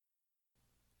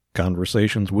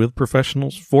Conversations with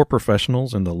professionals for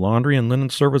professionals in the laundry and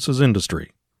linen services industry.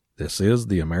 This is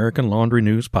the American Laundry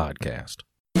News Podcast.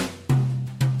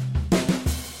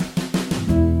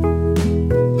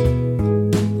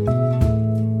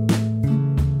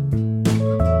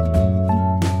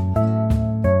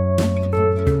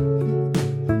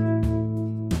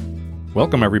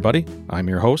 Welcome, everybody. I'm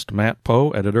your host, Matt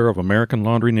Poe, editor of American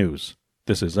Laundry News.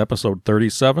 This is episode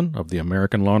 37 of the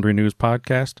American Laundry News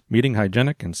Podcast, Meeting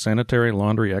Hygienic and Sanitary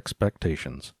Laundry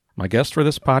Expectations. My guest for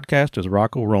this podcast is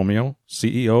Rocco Romeo,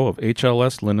 CEO of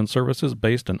HLS Linen Services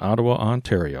based in Ottawa,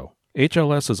 Ontario.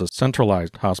 HLS is a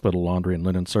centralized hospital laundry and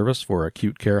linen service for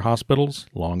acute care hospitals,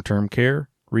 long-term care,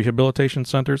 rehabilitation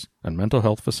centers, and mental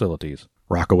health facilities.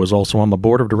 Rocco is also on the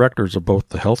board of directors of both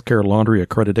the Healthcare Laundry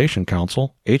Accreditation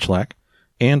Council, HLAC,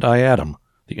 and IATM,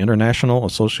 the International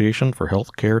Association for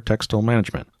Healthcare Textile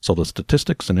Management, so the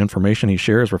statistics and information he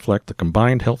shares reflect the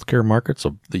combined healthcare markets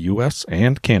of the U.S.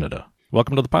 and Canada.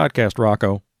 Welcome to the podcast,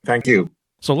 Rocco. Thank you.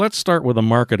 So let's start with a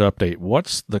market update.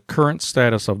 What's the current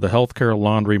status of the healthcare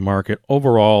laundry market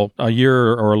overall a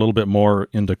year or a little bit more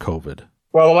into COVID?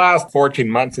 Well, the last 14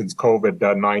 months since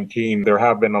COVID-19, there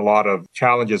have been a lot of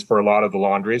challenges for a lot of the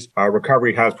laundries.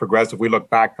 Recovery has progressed. If we look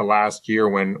back to last year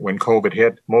when COVID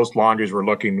hit, most laundries were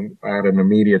looking at an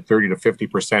immediate 30 to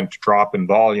 50% drop in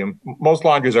volume. Most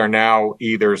laundries are now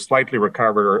either slightly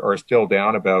recovered or still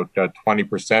down about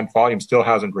 20%. Volume still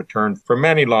hasn't returned for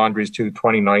many laundries to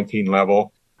 2019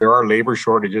 level. There are labor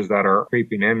shortages that are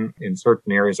creeping in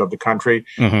certain areas of the country.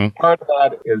 Mm-hmm. Part of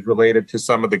that is related to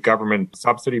some of the government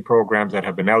subsidy programs that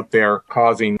have been out there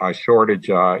causing a shortage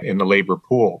in the labor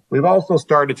pool. We've also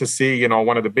started to see,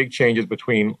 one of the big changes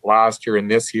between last year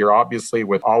and this year, obviously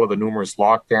with all of the numerous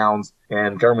lockdowns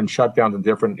and government shutdowns in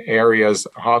different areas.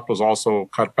 Hospitals also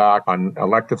cut back on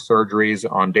elective surgeries,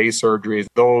 on day surgeries.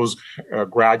 Those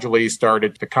gradually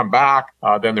started to come back.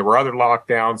 Then there were other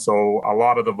lockdowns, so a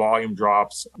lot of the volume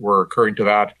drops were occurring to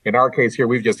that. In our case here,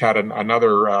 we've just had another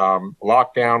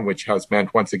lockdown, which has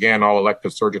meant, once again, all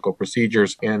elective surgical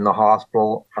procedures in the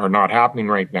hospital are not happening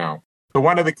right now. So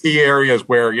one of the key areas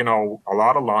where, a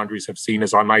lot of laundries have seen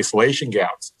is on isolation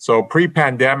gowns. So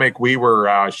pre-pandemic, we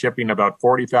were shipping about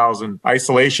 40,000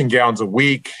 isolation gowns a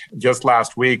week. Just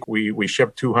last week, we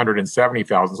shipped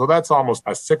 270,000. So that's almost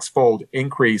a six-fold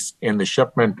increase in the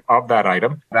shipment of that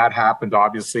item. That happened,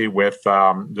 obviously, with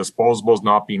disposables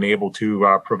not being able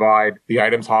to provide the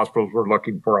items. Hospitals were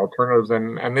looking for alternatives,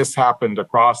 and this happened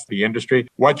across the industry.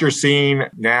 What you're seeing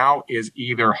now is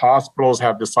either hospitals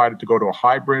have decided to go to a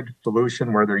hybrid solution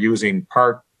where they're using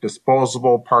part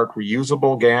disposable, part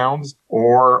reusable gowns,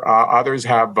 or others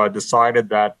have decided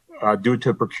that due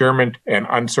to procurement and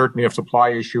uncertainty of supply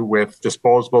issue with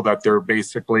disposable, that they're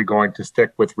basically going to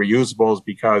stick with reusables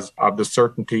because of the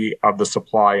certainty of the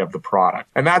supply of the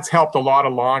product. And that's helped a lot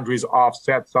of laundries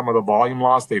offset some of the volume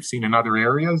loss they've seen in other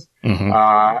areas.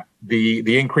 Mm-hmm.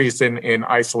 The increase in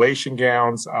isolation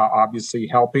gowns, obviously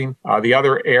helping. The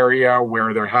other area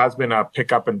where there has been a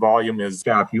pickup in volume is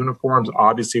staff uniforms.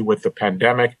 Obviously, with the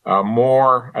pandemic,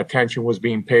 more attention was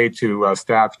being paid to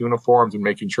staff uniforms and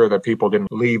making sure that people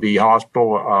didn't leave the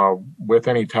hospital with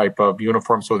any type of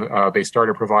uniform. So they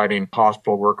started providing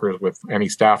hospital workers with any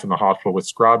staff in the hospital with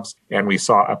scrubs, and we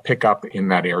saw a pickup in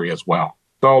that area as well.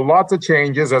 So lots of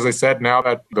changes. As I said, now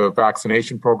that the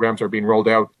vaccination programs are being rolled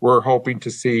out, we're hoping to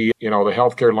see, the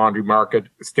healthcare laundry market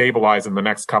stabilize in the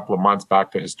next couple of months back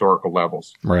to historical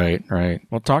levels. Right.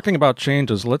 Well, talking about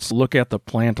changes, let's look at the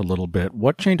plant a little bit.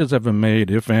 What changes have been made,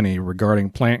 if any,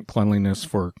 regarding plant cleanliness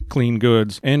for clean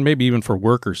goods and maybe even for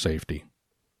worker safety?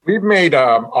 We've made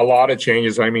a lot of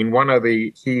changes. I mean, one of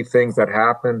the key things that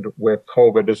happened with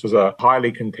COVID, this was a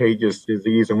highly contagious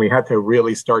disease, and we had to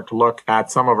really start to look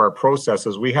at some of our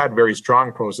processes. We had very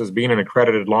strong processes. Being an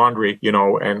accredited laundry,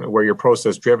 and where you're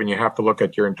process driven, you have to look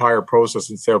at your entire process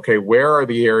and say, okay, where are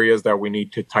the areas that we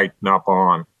need to tighten up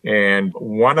on? And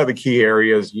one of the key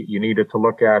areas you needed to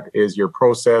look at is your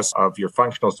process of your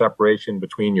functional separation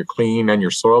between your clean and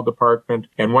your soil department.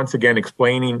 And once again,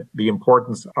 explaining the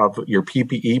importance of your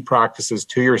PPE practices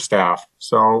to your staff.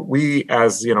 So we,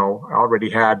 as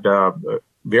already had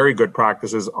very good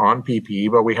practices on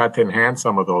PPE, but we had to enhance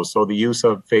some of those. So the use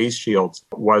of face shields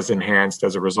was enhanced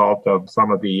as a result of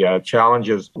some of the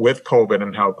challenges with COVID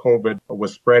and how COVID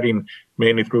was spreading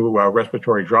mainly through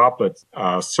respiratory droplets.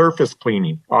 Surface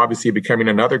cleaning, obviously becoming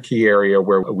another key area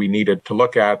where we needed to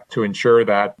look at to ensure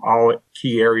that all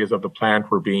key areas of the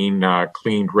plant were being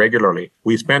cleaned regularly.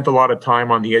 We spent a lot of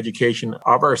time on the education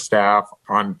of our staff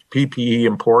on PPE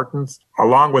importance.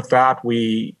 Along with that,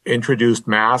 we introduced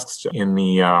masks in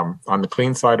the on the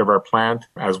clean side of our plant,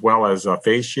 as well as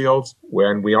face shields.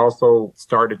 when we also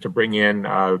started to bring in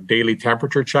daily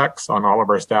temperature checks on all of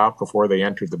our staff before they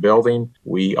entered the building.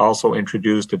 We also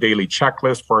introduced a daily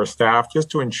checklist for our staff just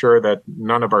to ensure that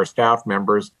none of our staff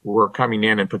members were coming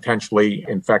in and potentially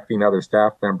infecting other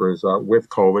staff members with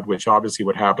COVID, which obviously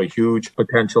would have a huge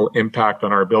potential impact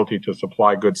on our ability to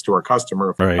supply goods to our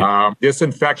customer. Right.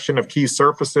 Disinfection of key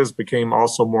surfaces became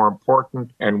also more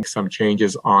important, and some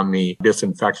changes on the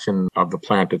disinfection of the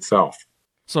plant itself.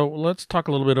 So let's talk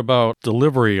a little bit about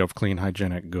delivery of clean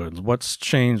hygienic goods. What's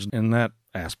changed in that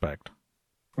aspect?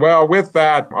 Well, with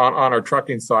that, on our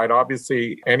trucking side,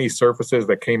 obviously any surfaces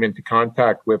that came into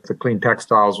contact with the clean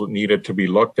textiles needed to be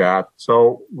looked at.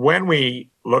 So when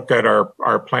we looked at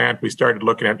our plant, we started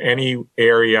looking at any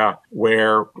area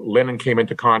where linen came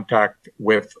into contact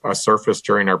with a surface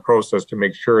during our process to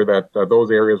make sure that those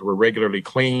areas were regularly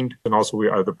cleaned, and also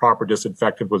the proper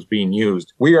disinfectant was being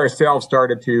used. We ourselves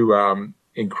started to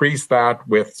increase that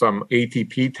with some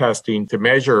ATP testing to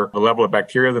measure the level of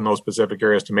bacteria in those specific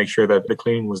areas to make sure that the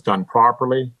cleaning was done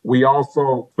properly. We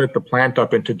also split the plant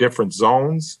up into different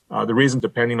zones. The reason,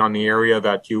 depending on the area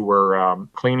that you were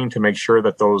cleaning, to make sure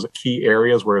that those key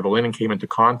areas where the linen came into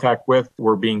contact with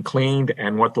were being cleaned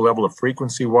and what the level of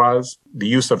frequency was. The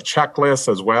use of checklists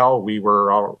as well. We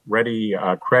were already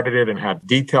accredited and had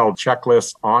detailed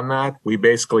checklists on that. We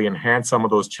basically enhanced some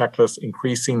of those checklists,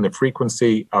 increasing the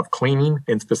frequency of cleaning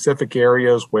in specific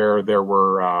areas where there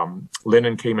were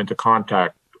linen came into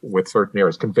contact with certain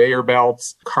areas. Conveyor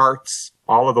belts, carts,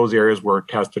 all of those areas were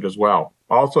tested as well.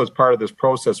 Also, as part of this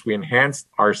process, we enhanced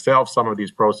ourselves some of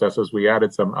these processes. We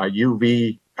added some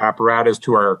UV apparatus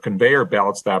to our conveyor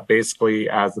belts that basically,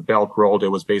 as the belt rolled, it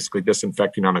was basically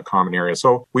disinfecting on a common area.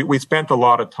 So we spent a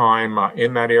lot of time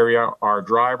in that area. Our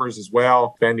drivers as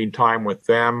well, spending time with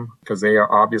them because they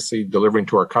are obviously delivering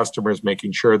to our customers,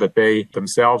 making sure that they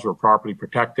themselves were properly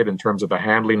protected in terms of the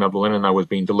handling of the linen that was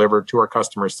being delivered to our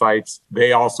customer sites.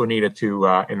 They also needed to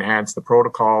enhance the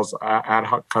protocols at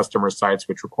customer sites,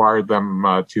 which required them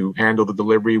to handle the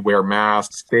delivery, wear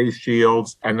masks, face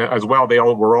shields, and as well, they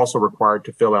all were also required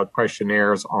to fill out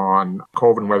questionnaires on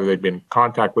COVID and whether they'd been in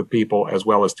contact with people, as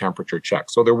well as temperature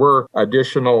checks. So there were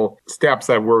additional steps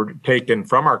that were taken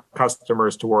from our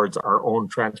customers towards our own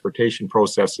transportation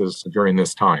processes during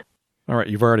this time. All right,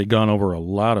 you've already gone over a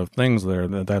lot of things there.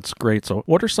 That's great. So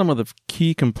what are some of the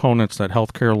key components that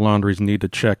healthcare laundries need to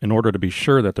check in order to be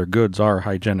sure that their goods are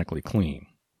hygienically clean?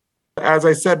 As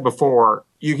I said before,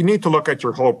 you need to look at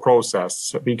your whole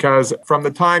process, because from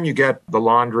the time you get the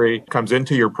laundry, comes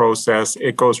into your process,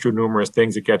 it goes through numerous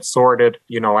things. It gets sorted.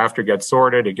 After it gets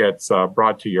sorted, it gets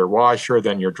brought to your washer,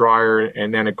 then your dryer,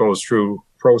 and then it goes through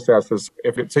processes.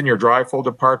 If it's in your dry fold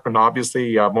department,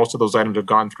 obviously most of those items have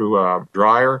gone through a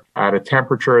dryer at a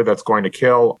temperature that's going to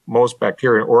kill most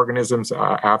bacteria and organisms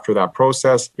after that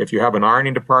process. If you have an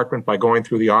ironing department, by going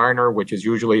through the ironer, which is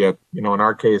usually at, in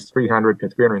our case, 300 to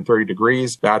 330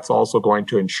 degrees, that's also going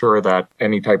to ensure that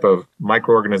any type of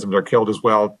microorganisms are killed as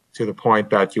well, to the point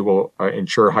that you will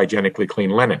ensure hygienically clean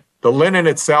linen. The linen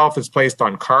itself is placed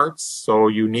on carts, so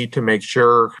you need to make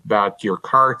sure that your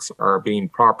carts are being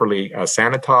properly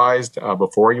sanitized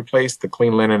before you place the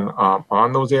clean linen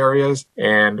on those areas.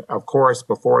 And of course,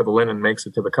 before the linen makes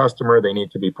it to the customer, they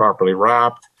need to be properly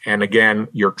wrapped. And again,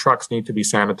 your trucks need to be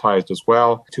sanitized as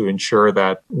well to ensure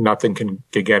that nothing can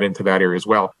get into that area as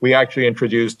well. We actually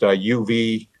introduced a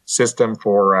UV system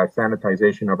for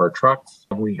sanitization of our trucks.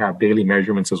 We have daily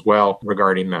measurements as well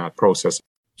regarding that process.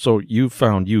 So you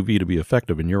found UV to be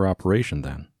effective in your operation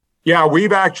then? Yeah,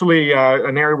 we've actually,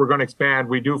 an area we're going to expand,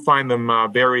 we do find them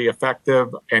very effective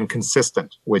and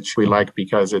consistent, which we like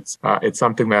because it's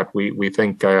something that we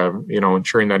think,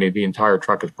 ensuring that the entire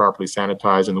truck is properly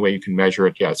sanitized and the way you can measure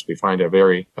it, yes, we find a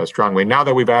very strong way. Now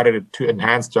that we've added it to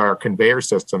enhanced our conveyor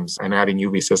systems and adding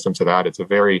UV systems to that, it's a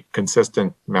very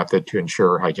consistent method to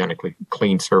ensure hygienically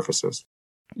clean surfaces.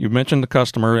 You mentioned the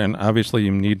customer, and obviously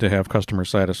you need to have customer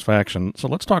satisfaction. So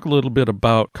let's talk a little bit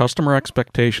about customer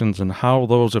expectations and how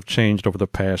those have changed over the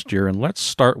past year. And let's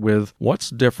start with what's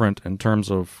different in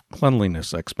terms of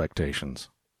cleanliness expectations.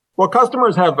 Well,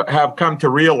 customers have come to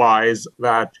realize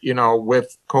that,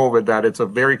 with COVID, that it's a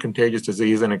very contagious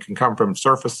disease and it can come from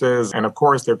surfaces. And of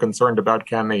course, they're concerned about,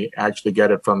 can they actually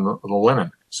get it from the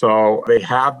linen? So they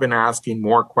have been asking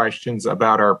more questions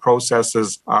about our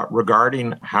processes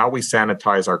regarding how we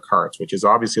sanitize our carts, which is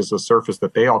obviously a surface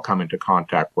that they all come into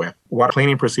contact with. What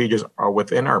cleaning procedures are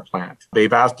within our plant?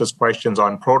 They've asked us questions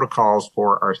on protocols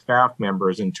for our staff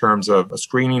members in terms of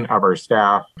screening of our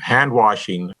staff, hand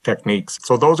washing techniques.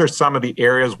 So those are some of the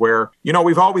areas where,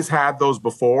 we've always had those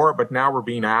before, but now we're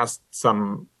being asked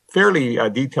some fairly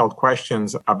detailed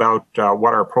questions about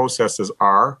what our processes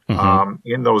are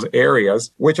in those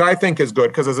areas, which I think is good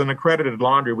because as an accredited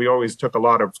laundry, we always took a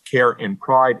lot of care and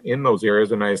pride in those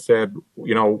areas. And I said,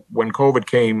 when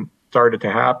COVID started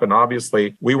to happen,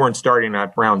 obviously, we weren't starting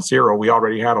at ground zero. We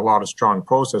already had a lot of strong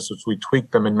processes. We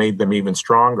tweaked them and made them even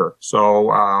stronger. So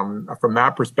from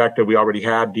that perspective, we already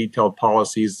had detailed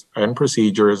policies and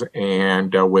procedures.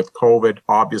 And with COVID,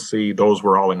 obviously, those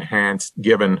were all enhanced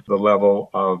given the level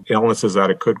of illnesses that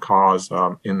it could cause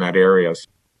in that areas.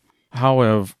 How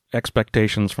have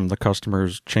expectations from the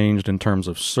customers changed in terms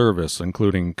of service,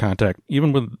 including contact,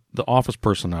 even with the office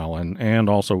personnel and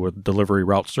also with delivery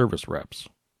route service reps?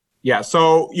 Yeah.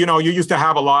 So, you used to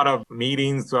have a lot of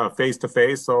meetings face to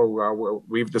face. So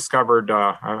we've discovered,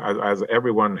 as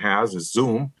everyone has, is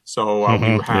Zoom. So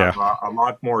we have a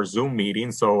lot more Zoom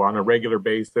meetings. So on a regular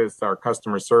basis, our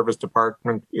customer service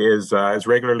department is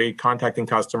regularly contacting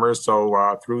customers.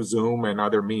 So through Zoom and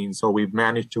other means. So we've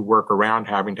managed to work around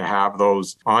having to have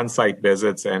those on-site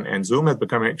visits. And Zoom has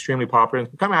become extremely popular.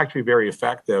 It's become actually very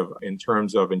effective in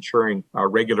terms of ensuring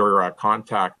regular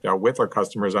contact with our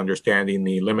customers, understanding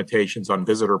the limitations on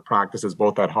visitor practices,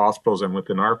 both at hospitals and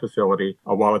within our facility,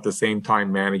 while at the same time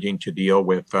managing to deal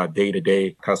with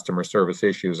day-to-day customer service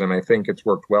issues. And I think it's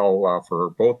worked well for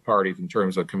both parties in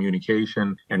terms of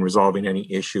communication and resolving any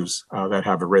issues that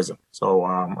have arisen. So,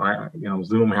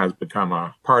 Zoom has become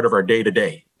a part of our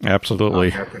day-to-day.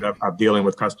 Absolutely. Method of dealing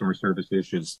with customer service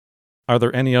issues. Are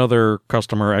there any other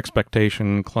customer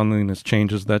expectation cleanliness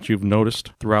changes that you've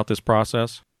noticed throughout this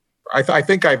process? I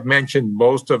think I've mentioned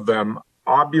most of them.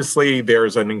 Obviously,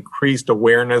 there's an increased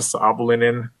awareness of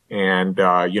linen and,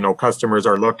 customers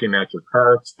are looking at your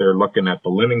carts, they're looking at the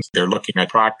linens, they're looking at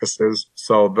practices.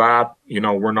 So that,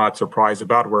 we're not surprised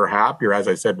about. We're happier, as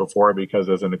I said before, because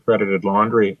as an accredited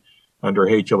laundry under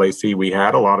HLAC, we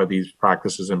had a lot of these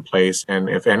practices in place. And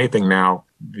if anything now,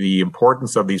 the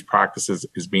importance of these practices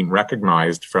is being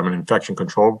recognized from an infection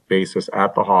control basis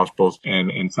at the hospitals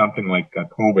and something like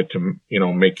COVID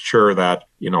to, make sure that,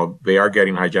 they are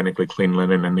getting hygienically clean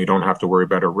linen and they don't have to worry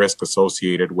about a risk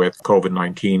associated with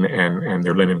COVID-19 and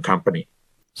their linen company.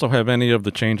 So have any of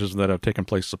the changes that have taken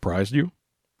place surprised you?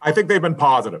 I think they've been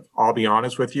positive. I'll be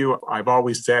honest with you. I've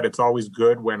always said it's always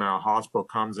good when a hospital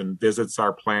comes and visits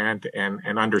our plant and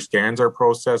understands our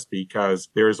process because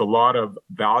there's a lot of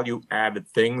value added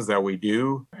things that we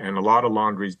do and a lot of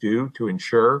laundries do to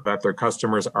ensure that their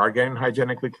customers are getting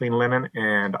hygienically clean linen.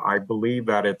 And I believe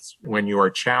that it's when you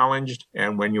are challenged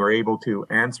and when you are able to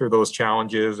answer those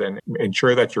challenges and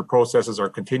ensure that your processes are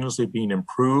continuously being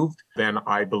improved, then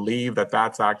I believe that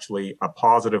that's actually a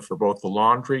positive for both the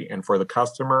laundry and for the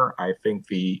customer. I think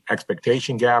the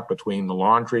expectation gap between the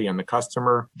laundry and the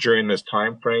customer during this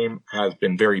time frame has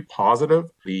been very positive.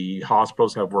 The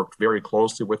hospitals have worked very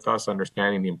closely with us,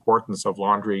 understanding the importance of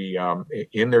laundry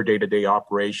in their day-to-day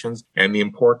operations and the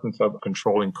importance of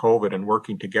controlling COVID and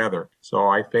working together. So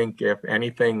I think, if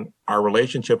anything, our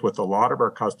relationship with a lot of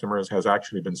our customers has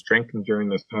actually been strengthened during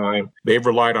this time. They've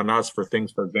relied on us for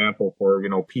things, for example, for,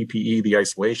 PPE, the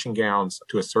isolation gowns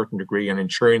to a certain degree, and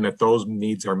ensuring that those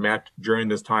needs are met during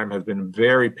this time has been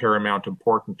very paramount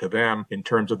important to them in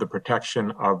terms of the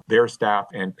protection of their staff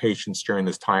and patients during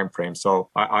this time frame. So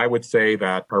I would say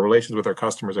that our relations with our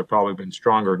customers have probably been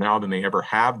stronger now than they ever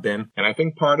have been. And I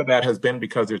think part of that has been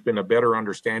because there's been a better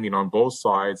understanding on both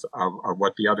sides of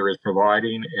what the other is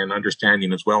providing and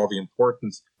understanding as well the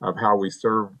importance of how we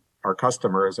serve our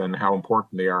customers and how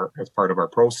important they are as part of our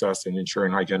process in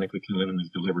ensuring hygienically clean linen is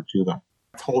delivered to them.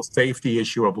 The whole safety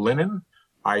issue of linen,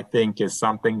 I think, is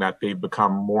something that they've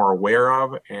become more aware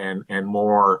of and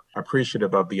more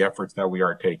appreciative of the efforts that we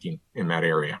are taking in that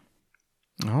area.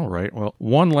 All right. Well,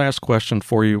 one last question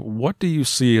for you. What do you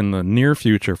see in the near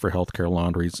future for healthcare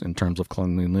laundries in terms of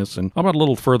cleanliness? And how about a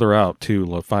little further out,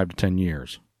 too, 5 to 10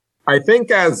 years? I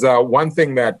think as one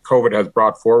thing that COVID has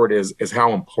brought forward is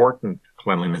how important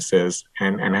cleanliness is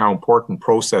and how important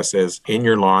process is in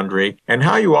your laundry and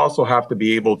how you also have to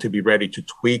be able to be ready to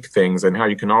tweak things and how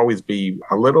you can always be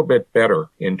a little bit better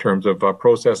in terms of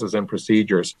processes and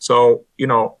procedures. So,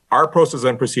 our processes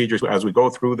and procedures as we go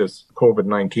through this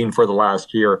COVID-19 for the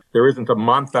last year, there isn't a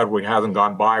month that hasn't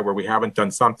gone by where we haven't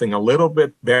done something a little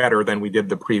bit better than we did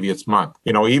the previous month.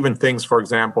 Even things, for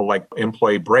example, like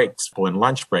employee breaks and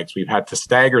lunch breaks, we've had to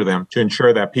stagger them to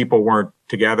ensure that people weren't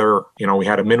together. We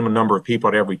had a minimum number of people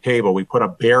at every table. We put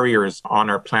up barriers on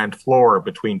our plant floor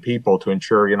between people to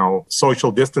ensure,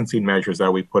 social distancing measures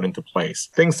that we put into place.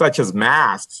 Things such as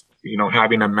masks.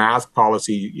 having a mask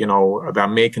policy, that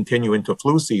may continue into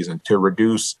flu season to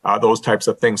reduce those types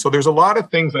of things. So there's a lot of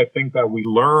things I think that we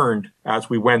learned as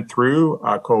we went through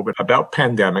COVID about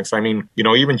pandemics. I mean,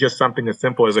 even just something as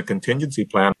simple as a contingency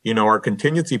plan. Our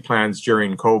contingency plans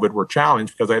during COVID were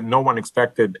challenged because no one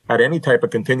expected at any type of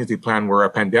contingency plan where a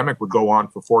pandemic would go on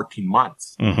for 14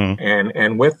 months. Mm-hmm.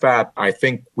 And with that, I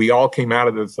think we all came out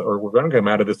of this, or we're going to come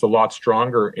out of this a lot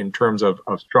stronger in terms of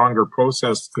stronger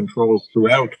process controls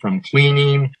throughout, from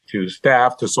cleaning to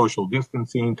staff to social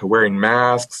distancing to wearing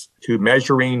masks to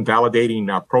measuring, validating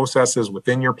processes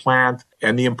within your plant.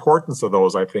 And the importance of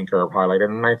those, I think, are highlighted.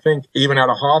 And I think even at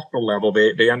a hospital level,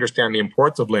 they understand the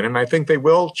importance of linen. I think they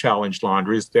will challenge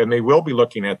laundries, and they will be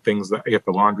looking at things that if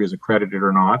the laundry is accredited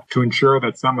or not to ensure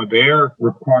that some of their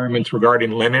requirements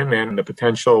regarding linen and the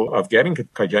potential of getting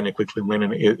hygienically clean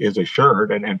linen is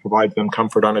assured and provides them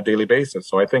comfort on a daily basis.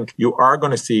 So I think you are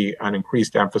going to see an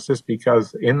increased emphasis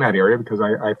because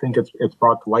I think it's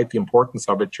brought to light the importance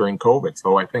of it during COVID.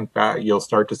 So I think that you'll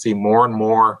start to see more and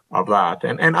more of that.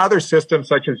 And other systems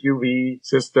such as UV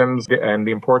systems and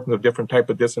the importance of different type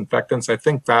of disinfectants, I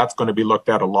think that's going to be looked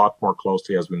at a lot more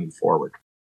closely as we move forward.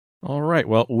 All right.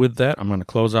 Well, with that, I'm going to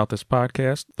close out this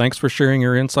podcast. Thanks for sharing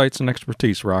your insights and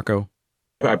expertise, Rocco.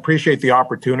 I appreciate the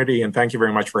opportunity, and thank you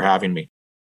very much for having me.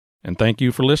 And thank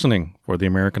you for listening. For the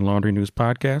American Laundry News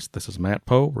Podcast, this is Matt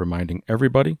Poe reminding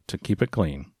everybody to keep it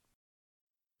clean.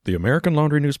 The American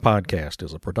Laundry News Podcast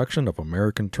is a production of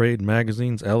American Trade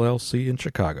Magazines, LLC in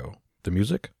Chicago. The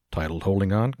music, titled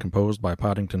Holding On, composed by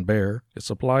Poddington Bear, is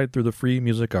supplied through the Free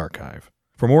Music Archive.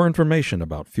 For more information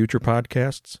about future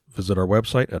podcasts, visit our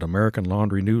website at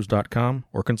AmericanLaundryNews.com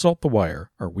or consult The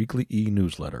Wire, our weekly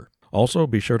e-newsletter. Also,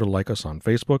 be sure to like us on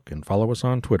Facebook and follow us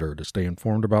on Twitter to stay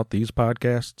informed about these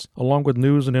podcasts, along with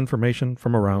news and information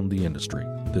from around the industry.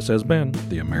 This has been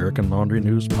the American Laundry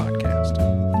News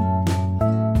Podcast.